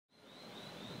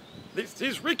This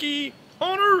is Ricky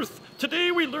on Earth.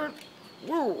 Today we learn.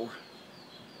 Whoa,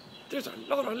 there's a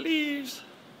lot of leaves.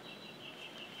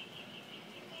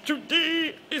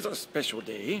 Today is a special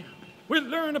day. We'll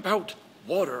learn about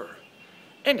water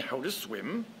and how to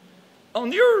swim on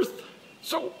the Earth.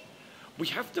 So we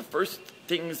have the first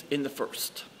things in the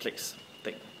first place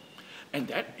thing, and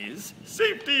that is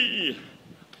safety.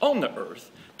 On the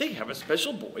Earth, they have a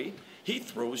special boy. He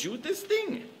throws you this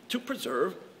thing to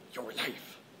preserve your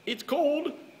life. It's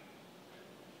called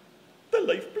the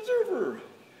Life Preserver.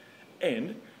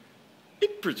 And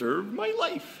it preserved my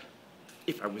life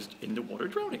if I was in the water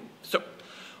drowning. So,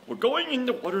 we're going in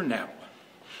the water now.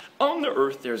 On the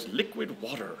Earth, there's liquid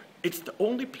water. It's the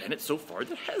only planet so far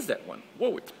that has that one.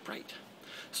 Whoa, it's bright.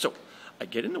 So, I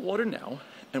get in the water now,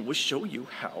 and we'll show you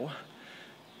how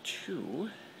to,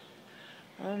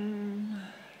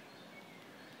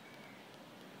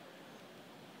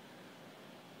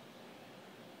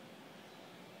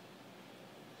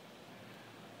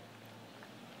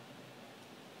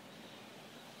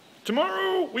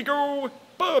 Tomorrow we go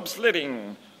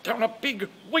bobsledding down a big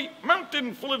white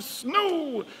mountain full of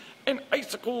snow and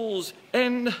icicles,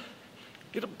 and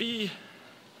it'll be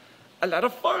a lot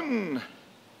of fun.